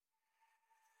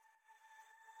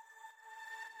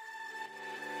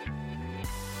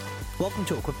Welcome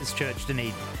to Equippers Church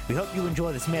Dunedin. We hope you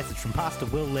enjoy this message from Pastor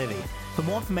Will Levy. For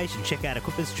more information, check out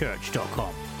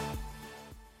equipperschurch.com.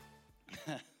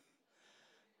 All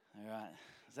right,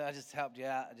 so I just helped you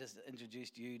out. I just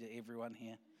introduced you to everyone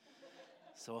here.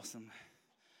 It's awesome.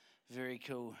 Very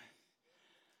cool.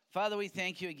 Father, we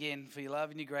thank you again for your love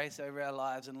and your grace over our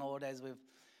lives. And Lord, as we've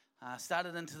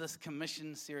started into this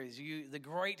commission series, the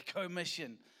Great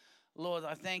Commission, Lord,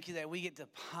 I thank you that we get to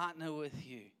partner with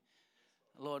you.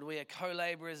 Lord, we are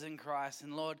co-laborers in Christ.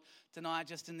 And Lord, tonight,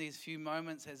 just in these few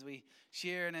moments as we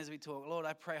share and as we talk, Lord,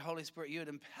 I pray, Holy Spirit, you would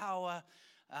empower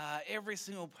every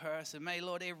single person. May,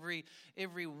 Lord, every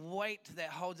weight that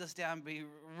holds us down be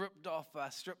ripped off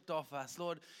us, stripped off us.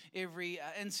 Lord, every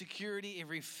insecurity,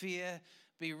 every fear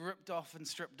be ripped off and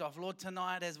stripped off. Lord,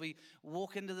 tonight as we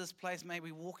walk into this place, may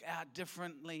we walk out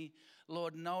differently,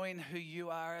 Lord, knowing who you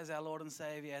are as our Lord and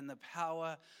Savior and the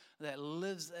power that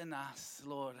lives in us,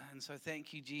 Lord. And so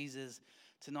thank you, Jesus,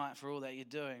 tonight for all that you're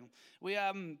doing. We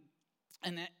and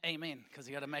amen, because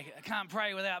you got to make it. I can't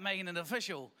pray without making it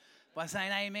official by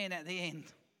saying amen at the end.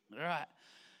 All right.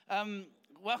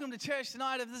 Welcome to church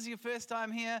tonight. If this is your first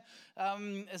time here,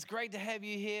 it's great to have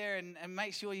you here, and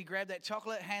make sure you grab that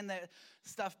chocolate, hand that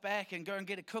stuff back, and go and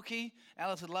get a cookie.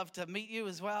 Alice would love to meet you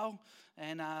as well.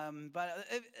 And but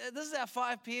this is our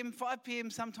 5 p.m. 5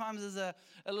 p.m. sometimes is a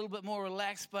little bit more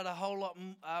relaxed, but a whole lot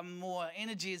more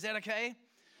energy. Is that okay? Yeah.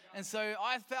 And so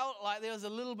I felt like there was a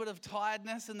little bit of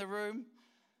tiredness in the room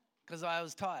because I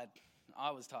was tired.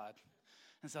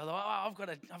 And so I thought,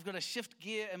 I've got to shift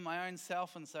gear in my own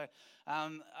self. And so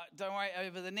don't worry,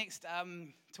 over the next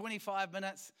 25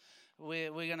 minutes,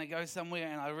 we're going to go somewhere,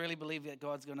 and I really believe that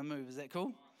God's going to move. Is that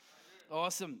cool?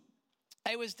 Awesome.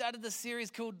 Hey, we started this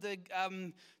series called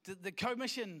the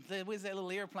Commission. Where's that little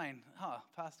airplane? Oh,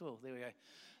 Pastor Will, there we go.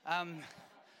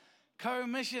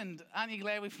 Commissioned. Aren't you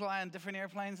glad we fly in different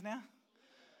airplanes now?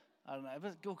 I don't know,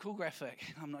 but cool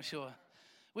graphic. I'm not sure.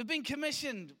 We've been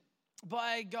commissioned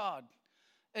by God.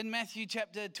 In Matthew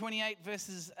chapter 28,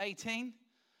 verses 18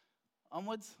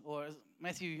 onwards, or is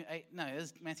Matthew 8? No,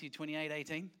 it's Matthew 28,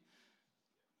 18.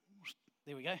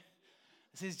 There we go.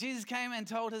 It says, Jesus came and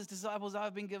told his disciples,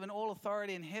 I've been given all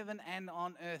authority in heaven and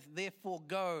on earth. Therefore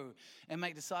go and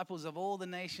make disciples of all the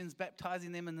nations,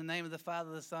 baptizing them in the name of the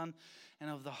Father, the Son, and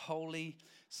of the Holy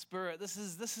Spirit. This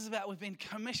is about we've been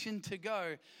commissioned to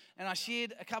go. And I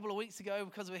shared a couple of weeks ago,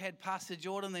 because we had Pastor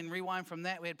Jordan, then rewind from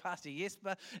that, we had Pastor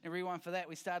Jesper, and rewind for that,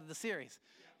 we started the series.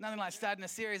 Nothing like starting a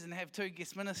series and have 2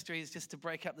 guest ministries just to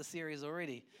break up the series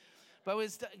already. But we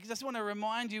just want to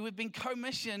remind you, we've been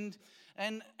commissioned,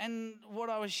 and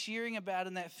what I was sharing about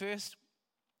in that first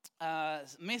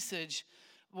message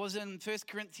was in 1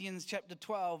 Corinthians chapter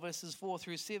 12, verses 4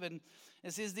 through 7.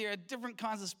 It says there are different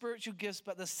kinds of spiritual gifts,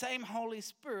 but the same Holy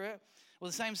Spirit, or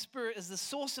the same Spirit, is the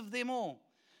source of them all.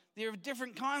 There are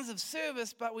different kinds of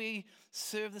service, but we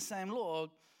serve the same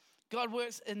Lord. God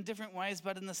works in different ways,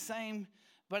 but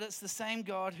it's the same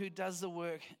God who does the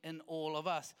work in all of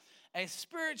us. A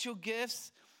spiritual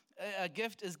gift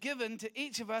is given to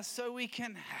each of us so we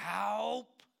can help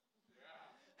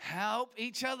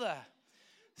each other.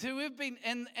 So we've been,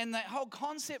 and that whole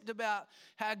concept about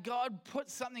how God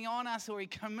puts something on us or he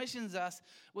commissions us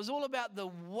was all about the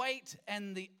weight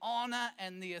and the honor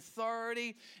and the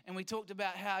authority. And we talked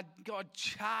about how God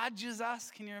charges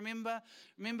us. Can you remember?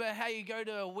 Remember how you go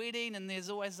to a wedding and there's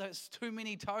always those too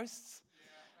many toasts?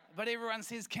 But everyone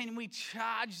says, can we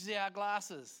charge our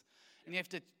glasses? And you have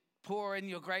to pour in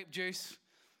your grape juice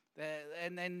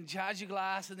and then charge your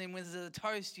glass, and then when there's a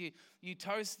toast, you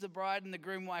toast the bride and the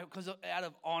groom because out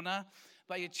of honor.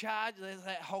 But you charge, there's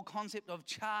that whole concept of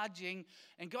charging,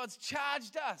 and God's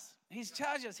charged us. He's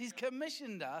charged us. He's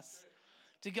commissioned us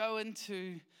to go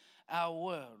into our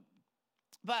world.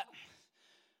 But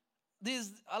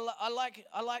I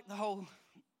like the whole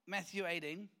Matthew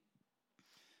 18,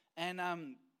 and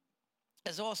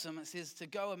it's awesome. It says to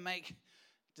go and make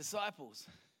disciples.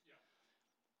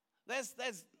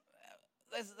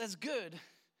 That's good,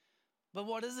 but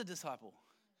what is a disciple?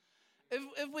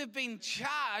 If we've been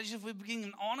charged, if we've been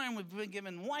given honor and we've been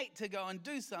given weight to go and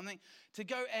do something, to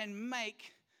go and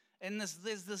make, and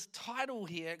there's this title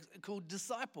here called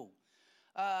disciple.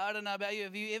 I don't know about you.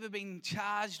 Have you ever been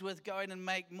charged with going and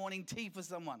make morning tea for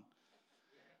someone?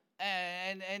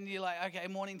 And you're like, okay,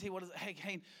 morning tea, what is it?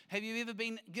 Hey, have you ever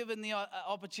been given the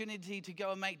opportunity to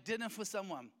go and make dinner for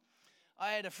someone?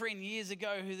 I had a friend years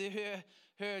ago who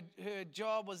her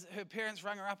job was, her parents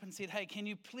rang her up and said, hey, can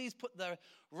you please put the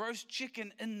roast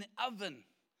chicken in the oven?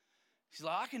 She's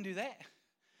like, I can do that.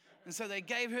 And so they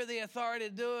gave her the authority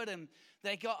to do it, and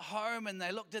they got home and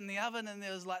they looked in the oven and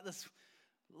there was like this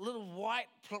little white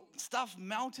stuff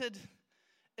melted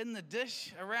in the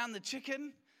dish around the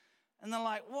chicken. And they're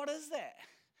like, what is that?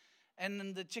 And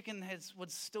then the chicken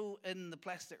was still in the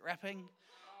plastic wrapping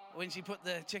when she put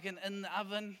the chicken in the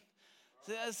oven.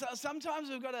 So sometimes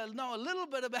we've got to know a little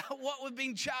bit about what we've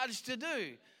been charged to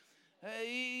do.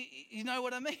 You know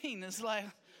what I mean? It's like,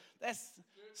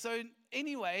 so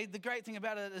anyway, the great thing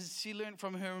about it is she learned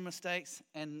from her mistakes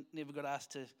and never got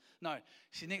asked to,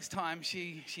 next time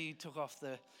she took off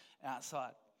the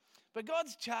outside. But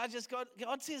God's charged us,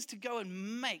 God says to go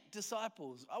and make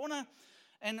disciples. I want to,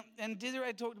 and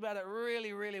Desiree talked about it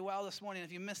really, really well this morning.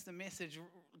 If you missed the message,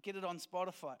 get it on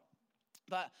Spotify.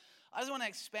 But I just want to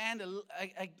expand,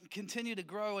 continue to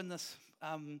grow in this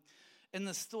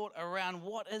thought around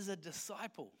what is a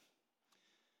disciple.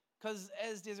 Because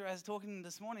as Desiree was talking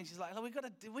this morning, she's like, we've got to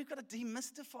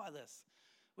demystify this.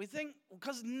 We think,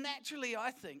 because naturally I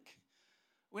think,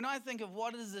 when I think of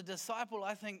what is a disciple,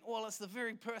 I think, well, it's the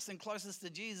very person closest to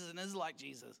Jesus and is like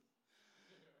Jesus.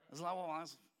 It's like, well,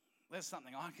 that's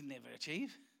something I can never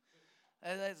achieve.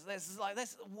 That's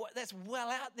well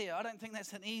out there. I don't think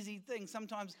that's an easy thing.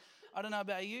 Sometimes, I don't know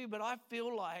about you, but I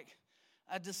feel like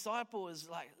a disciple is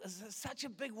such a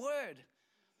big word.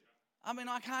 I mean,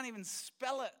 I can't even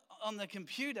spell it on the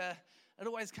computer. It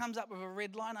always comes up with a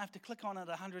red line. I have to click on it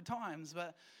 100 times.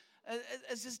 But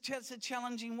it's a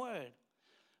challenging word.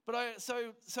 But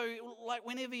so like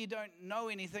whenever you don't know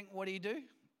anything, what do?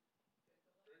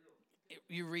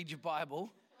 You read your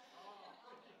Bible.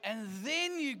 And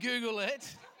then you Google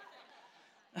it.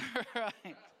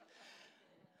 Right.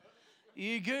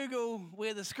 You Google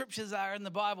where the scriptures are in the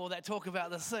Bible that talk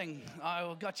about this thing.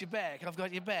 I've got your back.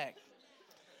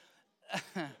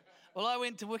 Well, I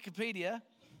went to Wikipedia.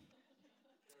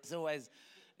 It's always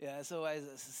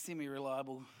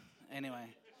semi-reliable.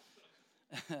 Anyway.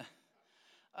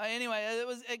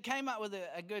 It came up with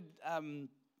a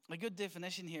good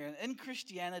definition here. In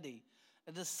Christianity,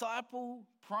 a disciple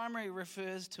primarily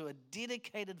refers to a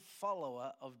dedicated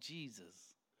follower of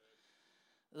Jesus.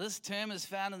 This term is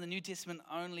found in the New Testament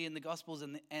only in the Gospels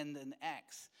and in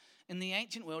Acts. In the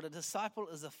ancient world, a disciple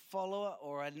is a follower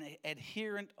or an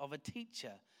adherent of a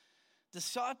teacher.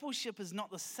 Discipleship is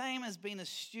not the same as being a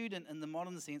student in the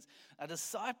modern sense. A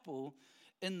disciple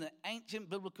in the ancient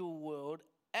biblical world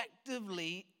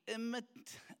actively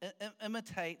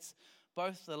imitates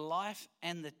both the life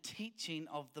and the teaching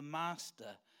of the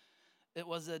master. It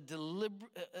was a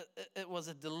deliberate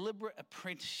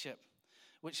apprenticeship,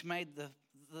 which made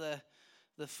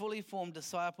the fully formed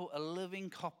disciple a living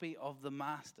copy of the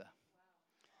master.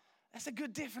 That's a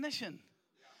good definition.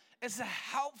 It's a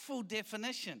helpful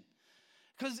definition.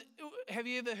 Because have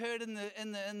you ever heard in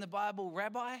the Bible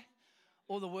rabbi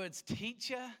or the words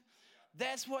teacher?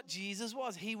 That's what Jesus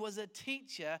was. He was a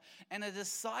teacher, and a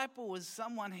disciple was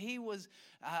someone he was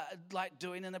like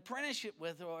doing an apprenticeship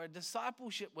with or a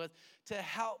discipleship with to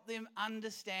help them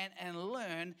understand and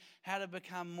learn how to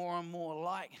become more and more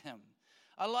like him.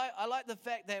 I like the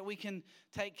fact that we can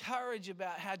take courage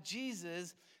about how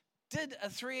Jesus did a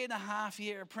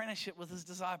 3.5-year apprenticeship with his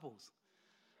disciples.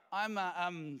 I'm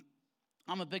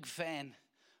a big fan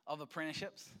of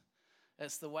apprenticeships.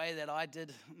 It's the way that I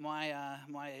did my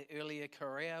earlier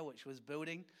career, which was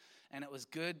building. And it was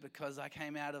good because I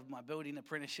came out of my building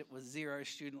apprenticeship with 0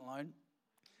 student loan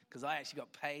because I actually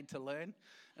got paid to learn.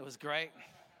 It was great.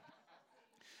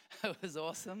 It was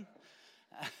awesome.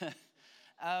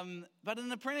 But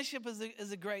an apprenticeship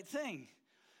is a great thing.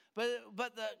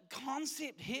 But the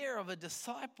concept here of a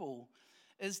disciple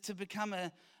is to become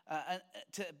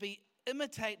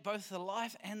imitate both the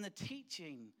life and the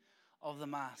teaching of the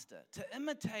master, to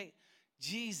imitate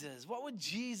Jesus. What would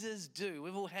Jesus do?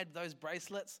 We've all had those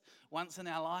bracelets once in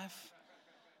our life.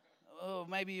 Oh,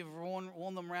 maybe you've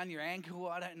worn them around your ankle,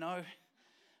 I don't know.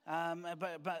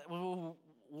 But we've all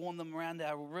worn them around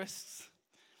our wrists.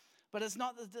 But it's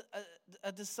not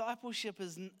a discipleship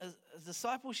is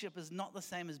not the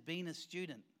same as being a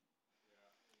student.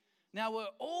 Now we're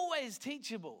always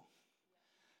teachable.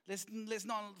 Let's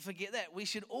not forget that. We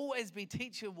should always be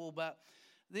teachable, but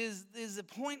there's a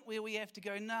point where we have to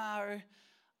go, no,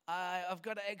 I've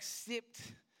got to accept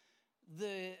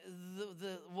the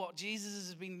what Jesus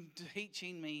has been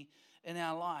teaching me in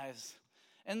our lives.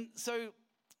 And so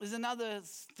there's another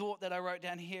thought that I wrote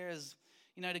down here is,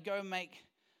 to go make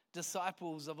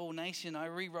disciples of all nations. I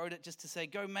rewrote it just to say,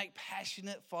 go make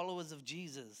passionate followers of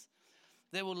Jesus.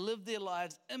 They will live their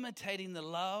lives imitating the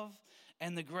love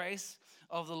and the grace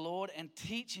of the Lord and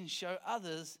teach and show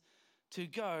others to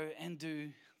go and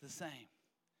do the same.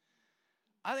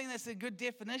 I think that's a good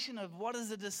definition of what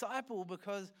is a disciple,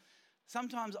 because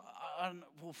sometimes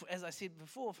as I said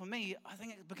before, for me, I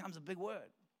think it becomes a big word.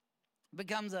 It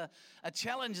becomes a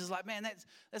challenge. It's like, man,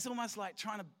 that's almost like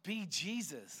trying to be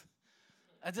Jesus.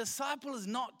 A disciple is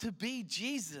not to be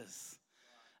Jesus.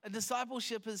 A disciple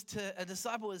is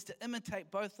to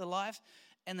imitate both the life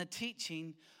and the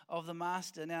teaching of the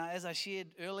master. Now, as I shared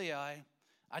earlier,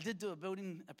 I did do a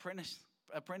building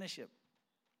apprenticeship.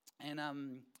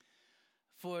 And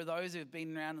for those who've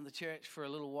been around in the church for a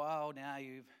little while now,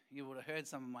 you would have heard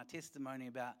some of my testimony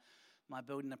about my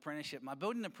building apprenticeship. My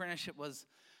building apprenticeship was,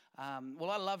 I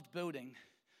loved building,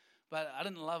 but I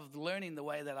didn't love learning the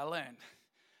way that I learned.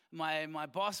 My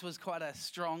boss was quite a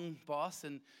strong boss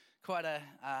and quite a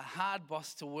hard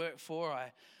boss to work for.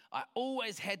 I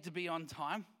always had to be on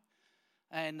time.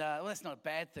 And, that's not a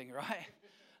bad thing, right?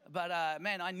 But,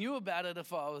 man, I knew about it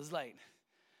if I was late.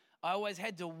 I always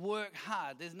had to work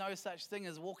hard. There's no such thing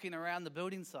as walking around the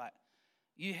building site.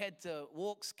 You had to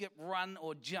walk, skip, run,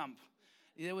 or jump.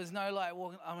 There was no like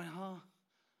walking. I went,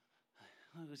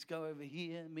 let's go over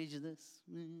here, measure this.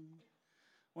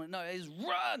 No, it's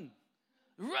run.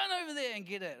 Run over there and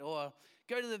get it. Or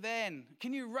go to the van.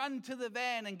 Can you run to the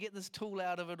van and get this tool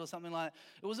out of it or something like that?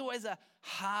 It was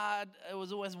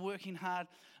always working hard.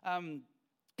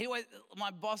 My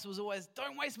boss was always,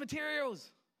 don't waste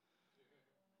materials.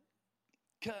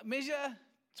 Measure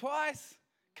twice,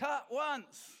 cut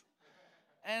once.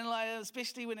 And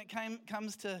especially when it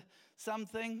comes to some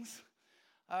things.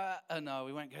 No,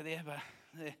 we won't go there, but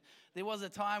there was a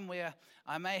time where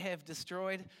I may have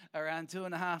destroyed around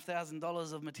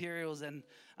 $2,500 of materials and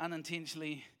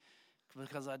unintentionally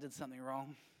because I did something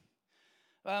wrong.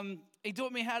 He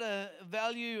taught me how to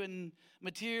value and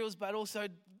materials, but also,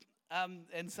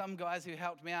 and some guys who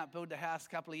helped me out build a house a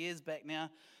couple of years back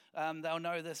now, they'll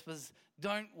know this was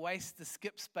don't waste the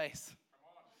skip space.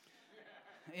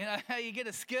 You know, you get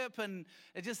a skip and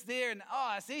it's just there and,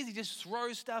 it's easy, just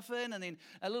throw stuff in and then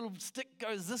a little stick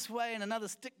goes this way and another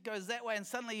stick goes that way and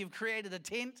suddenly you've created a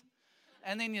tent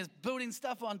and then you're building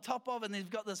stuff on top of it and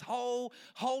you've got this whole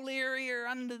area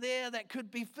under there that could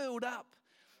be filled up.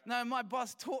 No, my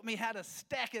boss taught me how to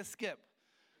stack a skip.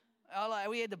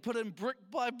 We had to put in brick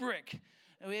by brick.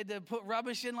 And we had to put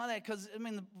rubbish in like that because,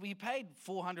 we paid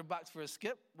 $400 for a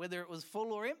skip, whether it was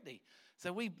full or empty.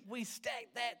 So we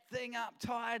stacked that thing up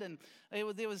tight, and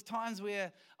there was times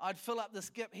where I'd fill up the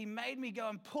skip. He made me go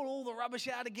and pull all the rubbish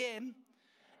out again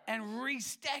and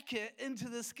restack it into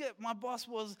the skip. My boss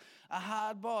was a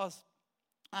hard boss.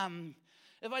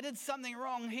 If I did something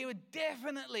wrong, he would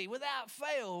definitely, without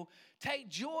fail, take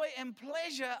joy and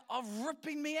pleasure of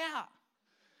ripping me out.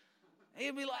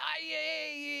 He'd be like,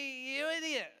 you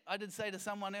idiot. I did say to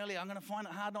someone earlier, I'm going to find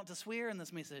it hard not to swear in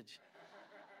this message.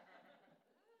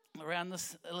 Around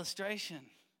this illustration.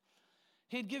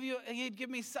 He'd give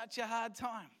me such a hard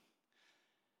time.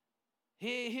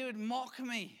 He would mock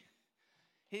me.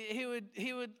 He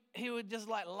would just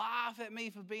laugh at me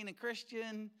for being a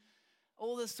Christian,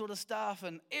 all this sort of stuff.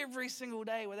 And every single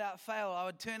day without fail, I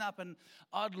would turn up and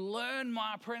I'd learn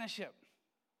my apprenticeship.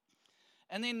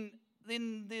 And then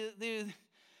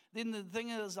the thing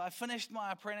is, I finished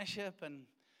my apprenticeship and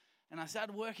I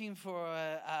started working for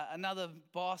another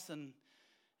boss. And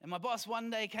my boss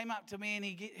one day came up to me and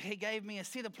he gave me a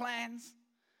set of plans.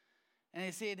 And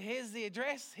he said, here's the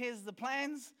address, here's the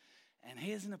plans, and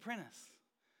here's an apprentice.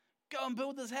 Go and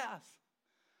build this house.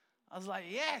 I was like,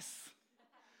 yes.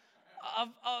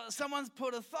 Someone's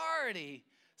put authority.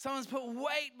 Someone's put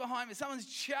weight behind me. Someone's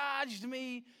charged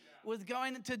me with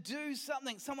going to do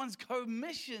something. Someone's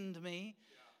commissioned me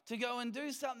to go and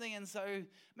do something. And so,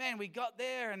 man, we got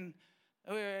there and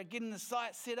we were getting the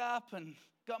site set up and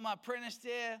got my apprentice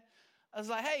there. I was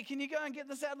like, hey, can you go and get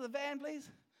this out of the van, please?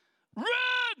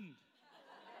 Run!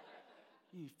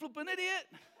 You flipping idiot.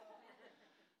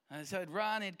 And so he'd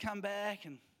run, he'd come back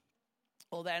and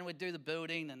all that, and we'd do the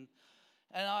building. And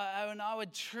I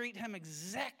would treat him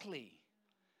exactly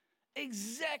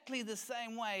the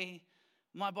same way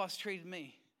my boss treated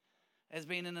me as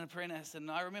being an apprentice. And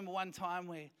I remember one time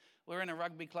we were in a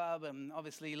rugby club, and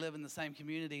obviously you live in the same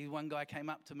community. One guy came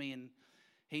up to me and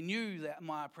he knew that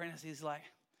my apprentice. He's like,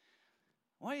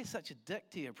 why are you such a dick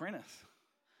to your apprentice?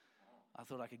 I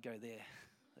thought I could go there.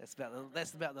 That's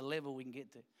about the level we can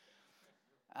get to.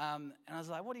 And I was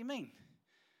like, what do you mean?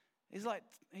 He's like,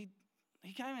 he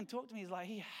came and talked to me. He's like,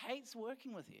 he hates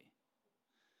working with you.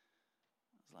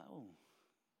 I was like,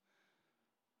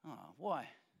 why?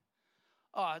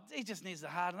 He just needs to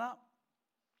harden up.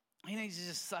 He needs to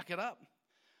just suck it up.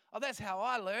 Oh, that's how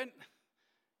I learned.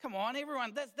 Come on,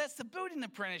 everyone. That's the building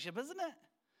apprenticeship, isn't it?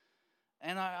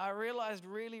 And I realized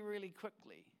really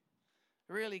quickly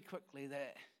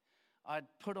that I'd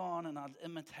put on and I'd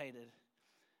imitated,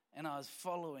 and I was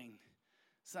following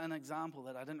an example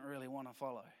that I didn't really want to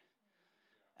follow.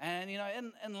 And,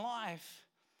 in life,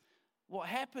 what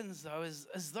happens, though,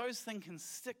 is those things can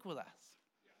stick with us.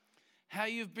 How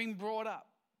you've been brought up,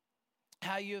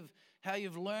 how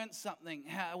you've learned something,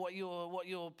 what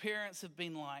your parents have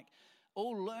been like,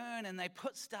 all learn, and they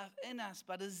put stuff in us.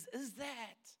 But is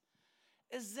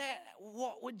that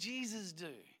what would Jesus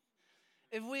do?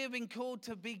 If we have been called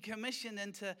to be commissioned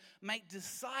and to make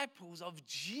disciples of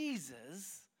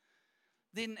Jesus,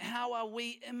 then how are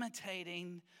we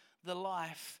imitating the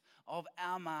life of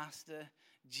our Master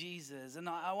Jesus? And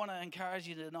I want to encourage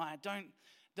you tonight,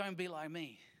 don't be like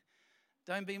me.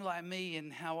 Don't be like me in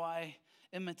how I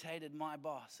imitated my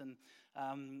boss. And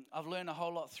I've learned a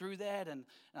whole lot through that, and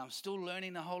I'm still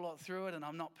learning a whole lot through it, and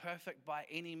I'm not perfect by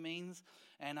any means.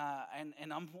 And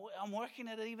I'm working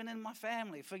at it even in my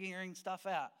family, figuring stuff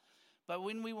out. But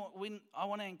I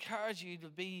want to encourage you to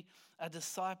be a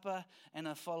disciple and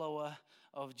a follower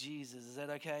of Jesus. Is that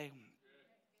okay?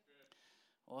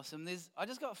 Good. Awesome. I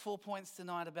just got 4 points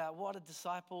tonight about what a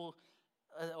disciple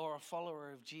or a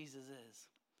follower of Jesus is.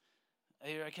 Are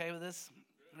you okay with this?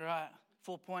 Good. Right.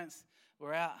 4 points.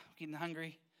 We're out. Getting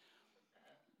hungry.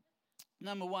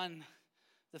 Number one,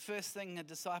 the first thing a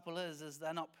disciple is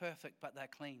they're not perfect, but they're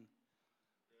clean.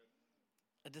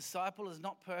 A disciple is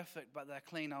not perfect, but they're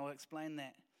clean. I'll explain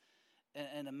that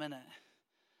in a minute.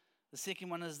 The second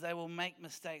one is they will make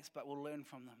mistakes, but will learn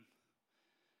from them.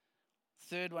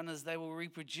 Third one is they will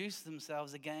reproduce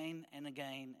themselves again and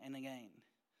again and again.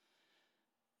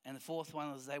 And the fourth one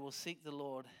is they will seek the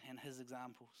Lord and His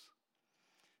examples.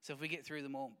 So if we get through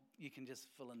them all, you can just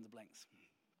fill in the blanks.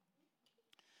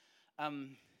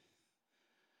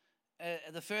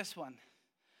 The first one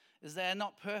is they are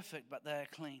not perfect, but they are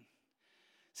clean.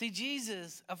 See,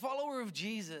 Jesus, a follower of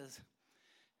Jesus,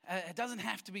 it doesn't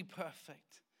have to be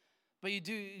perfect, but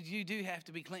you do have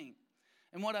to be clean.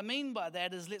 And what I mean by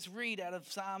that is, let's read out of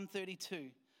Psalm 32,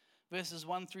 verses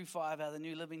 1 through 5, out of the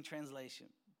New Living Translation.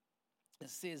 It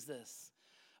says this: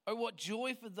 "Oh, what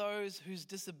joy for those whose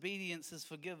disobedience is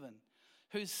forgiven,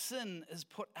 whose sin is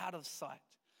put out of sight.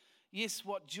 Yes,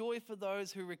 what joy for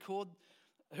those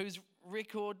whose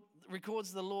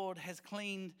records the Lord has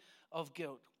cleaned of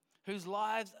guilt, whose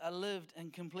lives are lived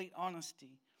in complete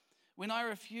honesty. When I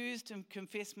refuse to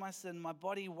confess my sin, my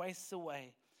body wastes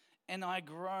away, and I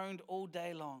groaned all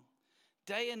day long.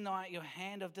 Day and night your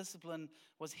hand of discipline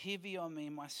was heavy on me.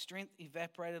 My strength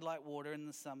evaporated like water in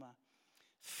the summer.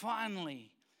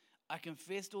 Finally, I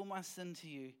confessed all my sin to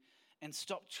you and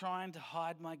stopped trying to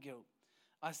hide my guilt.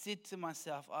 I said to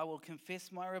myself, I will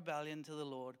confess my rebellion to the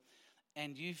Lord,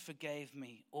 and you forgave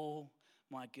me. All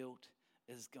my guilt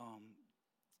is gone."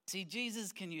 See,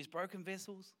 Jesus can use broken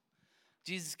vessels.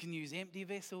 Jesus can use empty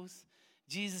vessels.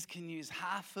 Jesus can use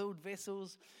half-filled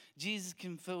vessels. Jesus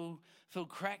can fill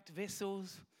cracked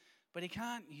vessels, but He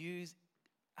can't use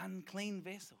unclean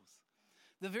vessels.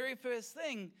 The very first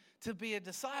thing to be a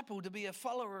disciple, to be a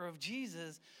follower of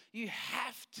Jesus, you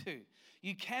have to.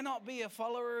 You cannot be a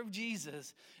follower of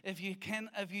Jesus if you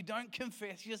don't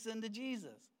confess your sin to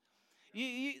Jesus.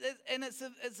 And it's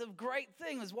a great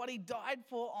thing. It's what He died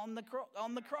for on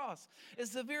the cross.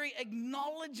 It's the very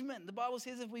acknowledgement. The Bible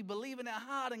says if we believe in our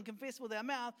heart and confess with our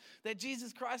mouth that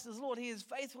Jesus Christ is Lord, He is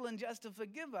faithful and just to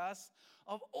forgive us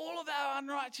of all of our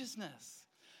unrighteousness,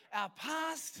 our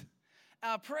past,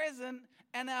 our present,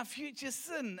 and our future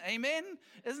sin. Amen?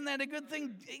 Isn't that a good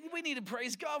thing? We need to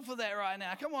praise God for that right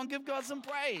now. Come on, give God some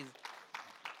praise.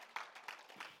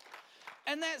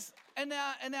 And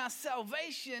our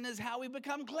salvation is how we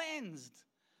become cleansed.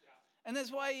 And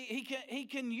that's why he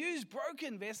can use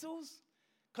broken vessels,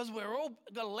 because we're all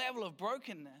got a level of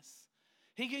brokenness.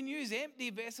 He can use empty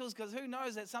vessels, because who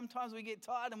knows that sometimes we get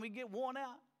tired and we get worn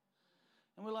out.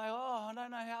 And we're like, oh, I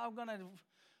don't know how I'm going to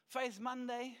face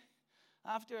Monday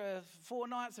after 4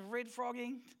 nights of red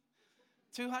frogging,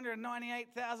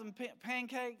 298,000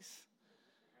 pancakes,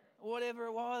 whatever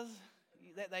it was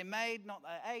that they made, not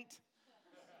they ate.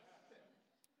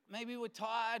 Maybe we're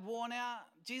tired, worn out.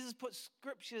 Jesus put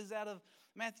scriptures out of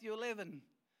Matthew 11.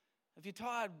 If you're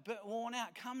tired, worn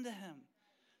out, come to Him.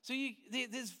 So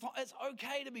it's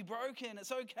okay to be broken.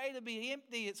 It's okay to be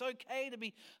empty. It's okay to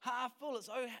be half full. It's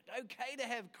okay to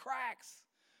have cracks,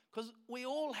 because we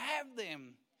all have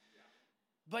them.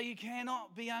 But you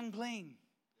cannot be unclean.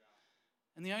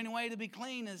 And the only way to be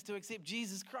clean is to accept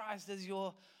Jesus Christ as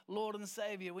your Lord and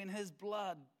Savior, when His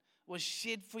blood was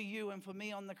shed for you and for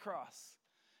me on the cross.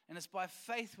 And it's by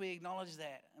faith we acknowledge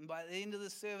that. And by the end of the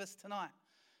service tonight,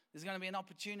 there's going to be an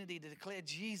opportunity to declare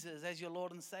Jesus as your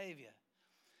Lord and Savior.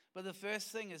 But the first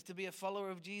thing is to be a follower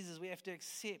of Jesus, we have to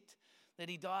accept that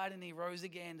he died and he rose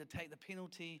again to take the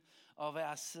penalty of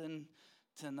our sin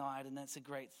tonight. And that's a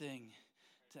great thing.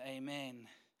 Amen.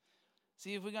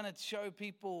 See, if we're going to show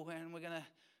people and we're going to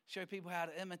show people how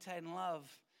to imitate and love,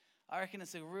 I reckon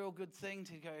it's a real good thing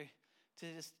to go to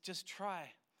just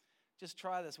try. Just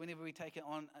try this. Whenever we take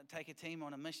a team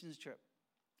on a missions trip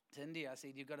to India, I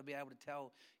said, you've got to be able to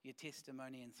tell your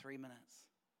testimony in 3 minutes.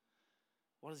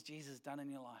 What has Jesus done in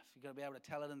your life? You've got to be able to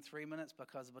tell it in 3 minutes,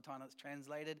 because by the time it's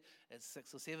translated, it's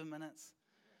 6 or 7 minutes.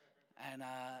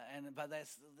 But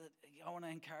I want to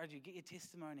encourage you, get your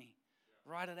testimony.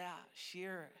 Write it out.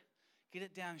 Share it. Get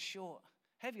it down short.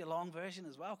 Have your long version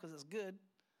as well, because it's good.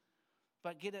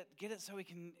 But get it so we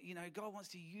can, God wants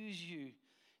to use you.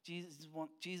 Jesus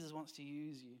wants to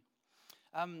use you.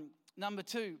 Number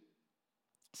 2.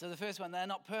 So the first one, they're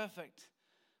not perfect,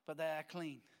 but they are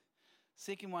clean.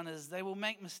 Second one is they will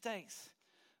make mistakes,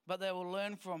 but they will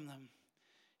learn from them.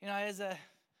 As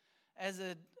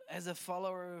a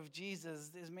follower of Jesus,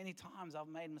 there's many times I've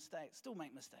made mistakes, still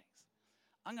make mistakes.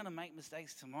 I'm going to make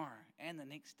mistakes tomorrow and the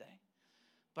next day.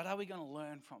 But are we going to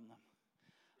learn from them?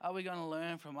 Are we going to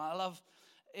learn from them? I love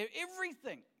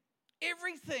everything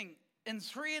in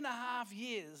 3.5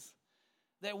 years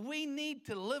that we need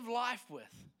to live life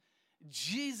with,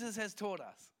 Jesus has taught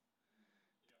us.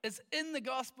 It's in the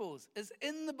Gospels. It's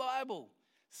in the Bible.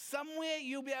 Somewhere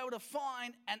you'll be able to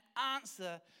find an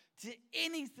answer to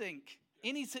anything,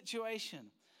 any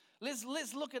situation.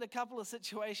 Let's look at a couple of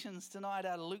situations tonight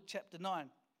out of Luke chapter 9. It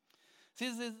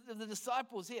says there's the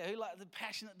disciples here, who like the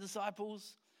passionate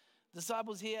disciples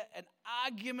here, an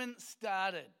argument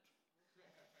started.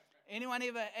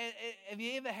 Have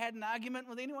you ever had an argument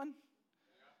with anyone?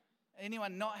 Yeah.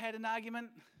 Anyone not had an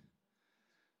argument?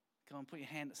 Come on, put your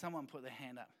hand up. Someone put their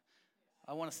hand up.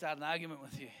 I want to start an argument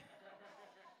with you.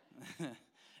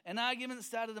 An argument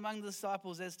started among the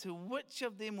disciples as to which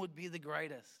of them would be the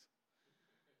greatest.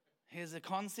 Here's a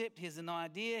concept, here's an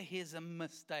idea, here's a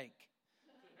mistake.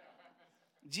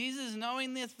 Jesus,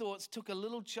 knowing their thoughts, took a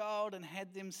little child and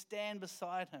had them stand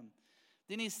beside him.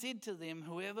 Then he said to them,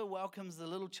 whoever welcomes the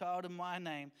little child in my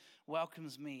name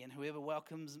welcomes me, and whoever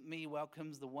welcomes me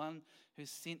welcomes the one who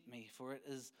sent me, for it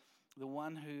is the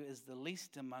one who is the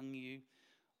least among you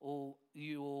all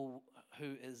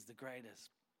who is the greatest.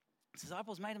 The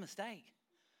disciples made a mistake.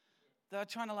 They were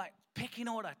trying to pick in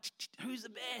order. Who's the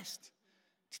best?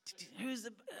 Who's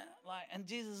the and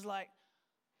Jesus is like,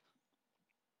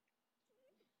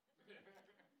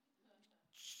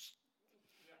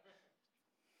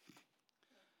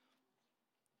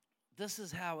 this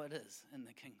is how it is in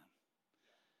the kingdom.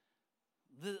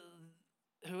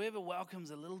 Whoever welcomes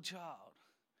a little child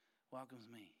welcomes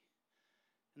me.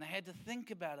 And they had to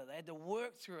think about it. They had to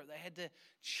work through it. They had to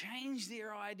change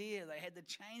their idea. They had to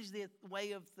change their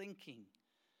way of thinking.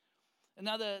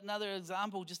 Another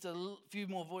example, just a few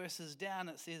more verses down,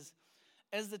 it says,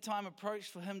 as the time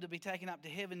approached for him to be taken up to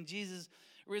heaven, Jesus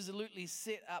resolutely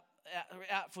set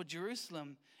out for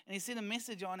Jerusalem, and he sent a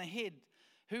message on ahead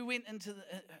who went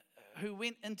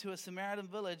into a Samaritan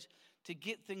village to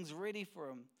get things ready for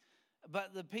him.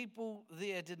 But the people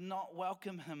there did not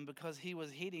welcome him because he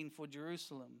was heading for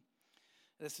Jerusalem.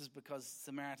 This is because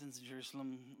Samaritans in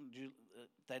Jerusalem,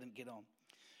 they didn't get on.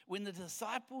 When the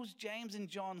disciples, James and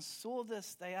John, saw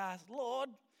this, they asked, Lord,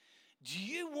 do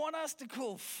you want us to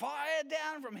call fire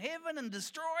down from heaven and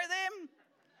destroy them?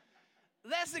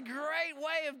 That's a great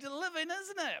way of delivering,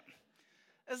 isn't it?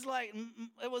 It's like,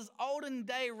 it was olden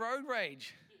day road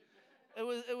rage.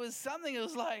 It was something, it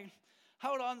was like,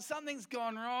 hold on, something's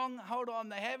gone wrong. Hold on,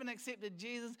 they haven't accepted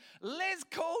Jesus. Let's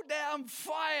call down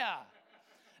fire.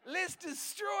 Let's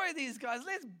destroy these guys.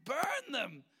 Let's burn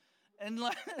them. And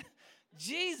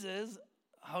Jesus,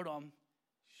 hold on.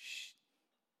 Shh.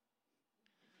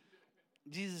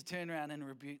 Jesus turned around and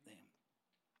rebuked them.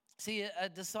 See, a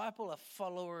disciple, a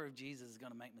follower of Jesus is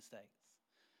going to make mistakes.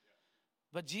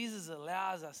 But Jesus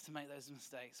allows us to make those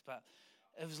mistakes. But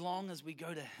as long as we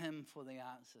go to him for the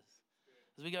answers,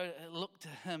 as we go to look to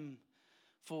him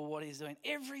for what he's doing.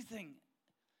 Everything.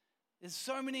 There's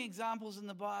so many examples in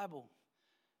the Bible.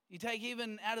 You take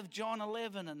even out of John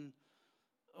 11 and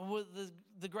with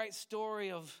the great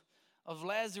story of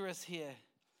Lazarus here.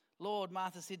 Lord,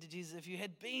 Martha said to Jesus, if you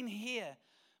had been here,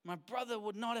 my brother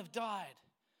would not have died.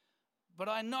 But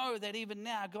I know that even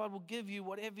now God will give you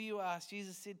whatever you ask.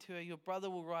 Jesus said to her, your brother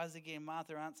will rise again.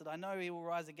 Martha answered, I know he will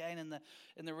rise again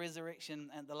in the resurrection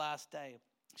at the last day.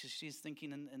 She's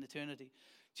thinking in eternity.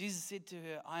 Jesus said to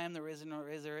her, I am the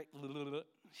resurrection.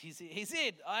 He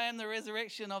said, I am the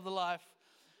resurrection of the life.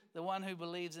 The one who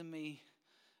believes in me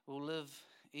will live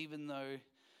even though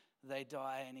they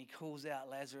die, and he calls out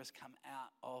Lazarus, come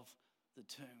out of the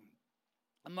tomb.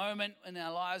 A moment in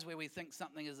our lives where we think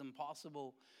something is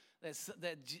impossible,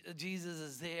 that Jesus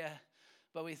is there,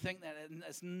 but we think that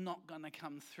it's not going to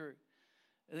come through.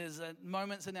 There's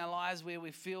moments in our lives where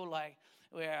we feel like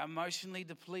we're emotionally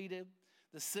depleted.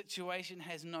 The situation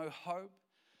has no hope,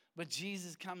 but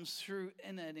Jesus comes through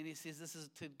in it, and he says this is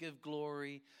to give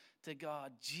glory to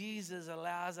God. Jesus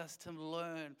allows us to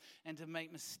learn and to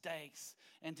make mistakes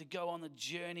and to go on the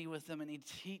journey with him, and he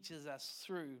teaches us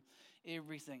through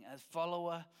everything. As a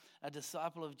follower, a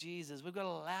disciple of Jesus, we've got to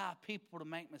allow people to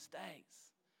make mistakes.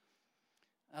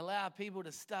 Allow people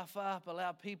to stuff up.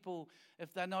 Allow people,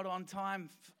 if they're not on time,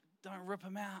 don't rip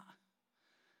them out.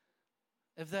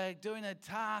 If they're doing a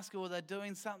task or they're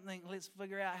doing something, let's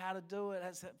figure out how to do it.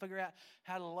 Let's figure out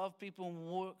how to love people and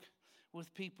work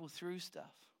with people through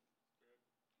stuff.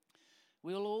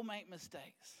 We'll all make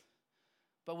mistakes,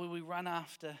 but will we run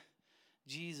after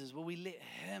Jesus? Will we let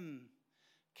him?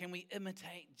 Can we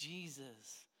imitate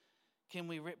Jesus? Can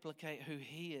we replicate who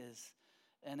he is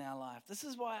in our life? This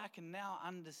is why I can now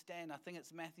understand. I think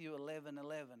it's Matthew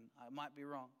 11:11. I might be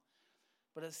wrong,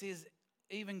 but it says,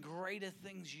 even greater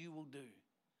things you will do.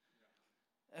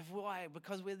 Why?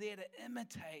 Because we're there to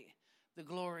imitate the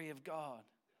glory of God.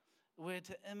 We're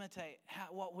to imitate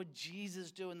what would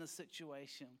Jesus do in this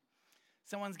situation.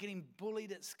 Someone's getting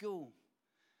bullied at school.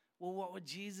 Well, what would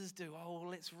Jesus do? Oh, well,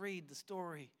 let's read the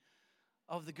story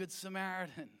of the Good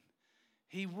Samaritan.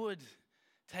 He would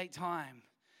take time.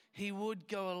 He would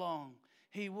go along.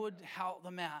 He would help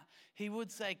them out. He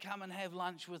would say, come and have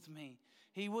lunch with me.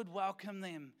 He would welcome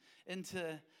them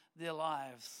into their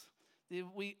lives.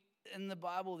 In the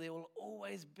Bible, there will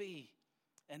always be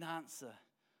an answer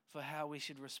for how we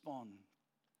should respond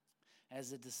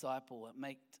as a disciple,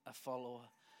 make a follower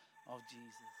of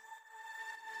Jesus.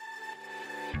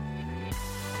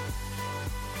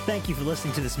 Thank you for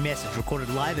listening to this message recorded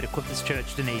live at Equippers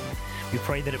Church, Dunedin. We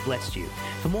pray that it blessed you.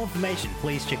 For more information,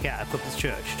 please check out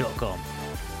equipperschurch.com.